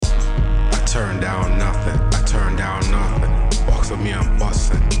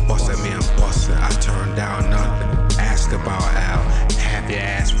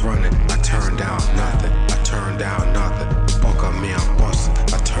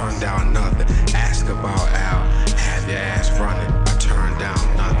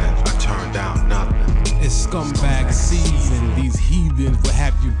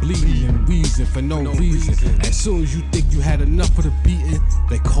for no reason. As soon as you think you had enough of the beating,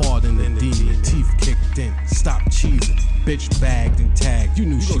 they called in the demon. Teeth kicked in, stop cheesing. Bitch bagged and tagged, you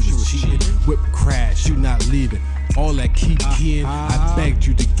knew she was cheating. Whip crash, you not leaving. All that keying, I begged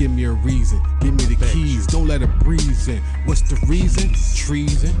you to give me a reason. Give me the keys, don't let it breeze in. What's the reason?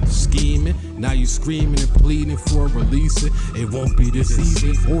 Treason, scheming. Now you screaming and pleading for a release. It won't be this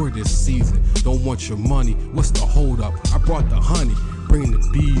season or this season. Don't want your money, what's the hold up? I brought the honey, bring the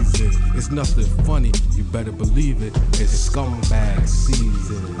bees in. It's nothing funny, you better believe it. It's scumbag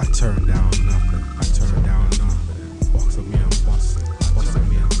season. I turned down nothing, I turned down nothing. Box of me, I'm bustin', box of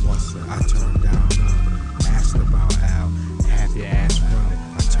me, I'm bustin'. I turned down nothing. Asked about Al, have your ass running.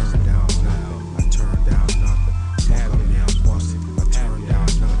 I turned down nothing, I turned down nothing. Have me, I'm bustin', I turned down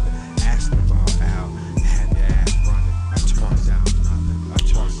nothing. Asked about Al, have your ass running. I turned down nothing, I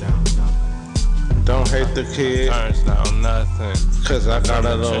turned down nothing. Don't hate the kid, turns down nothing. Cause I got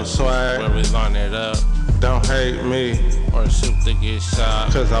a little swag. Where we line it up. Don't hate me, or shoot to get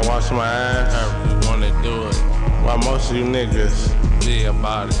shot. Cause I wash my ass. However we wanna do it. While most of you niggas be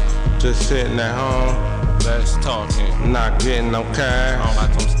about it. Just sitting at home. Less talking. Not getting no cash. I don't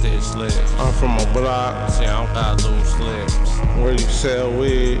got them stitch lips. I'm from a block. See, I don't got loose lips. Where you sell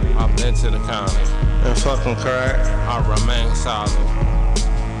weed. I've been to the county. And fucking crack. I remain solid.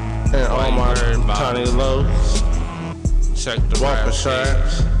 And all my tiny loads. Check the Walker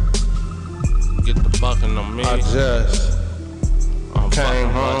straps. Get the bucking on me. I just came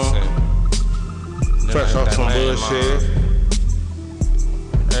home. Fresh off some bullshit.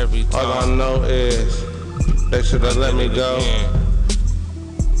 Every time. All I know is they should've let me go.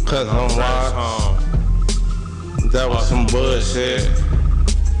 Cause I'm washed. That was some bullshit.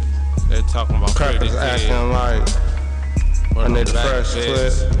 They talking about crackers acting like I need a fresh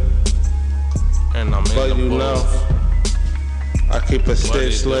clip. And I'm but you know, I keep a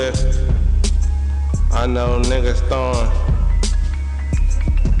stitch lip. I know niggas throwing.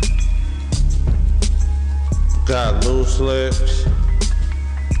 Got loose lips.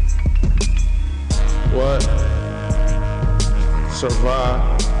 What?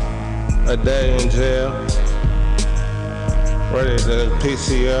 Survive a day in jail. Ready to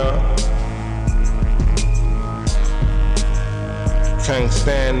PCL. Can't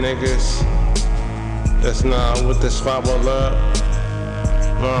stand niggas that's not with the squabble up.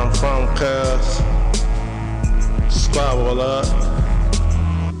 Where I'm from, cuz squabble up.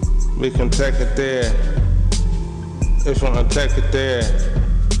 We can take it there. If you wanna take it there.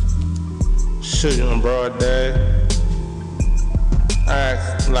 Shoot you in broad day.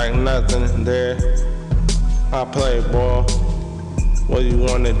 Act like nothing there. I play ball. What you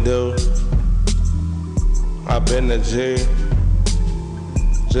wanna do? I been the G.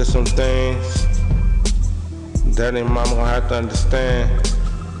 Just some things daddy and mama gonna have to understand.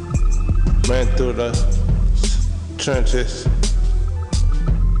 Ran through the trenches.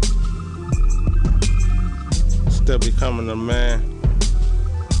 Still becoming a man.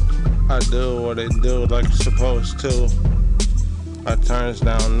 I do what they do like you're supposed to. I turns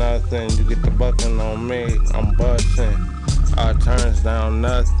down nothing, you get the bucking on me, I'm busting. I turns down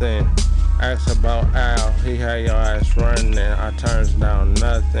nothing, ask about Al, he had your ass running. I turns down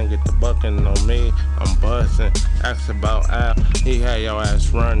nothing, get the bucking on me, I'm busting. Ask about Al, he had your ass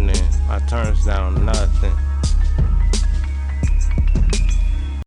running. I turns down nothing.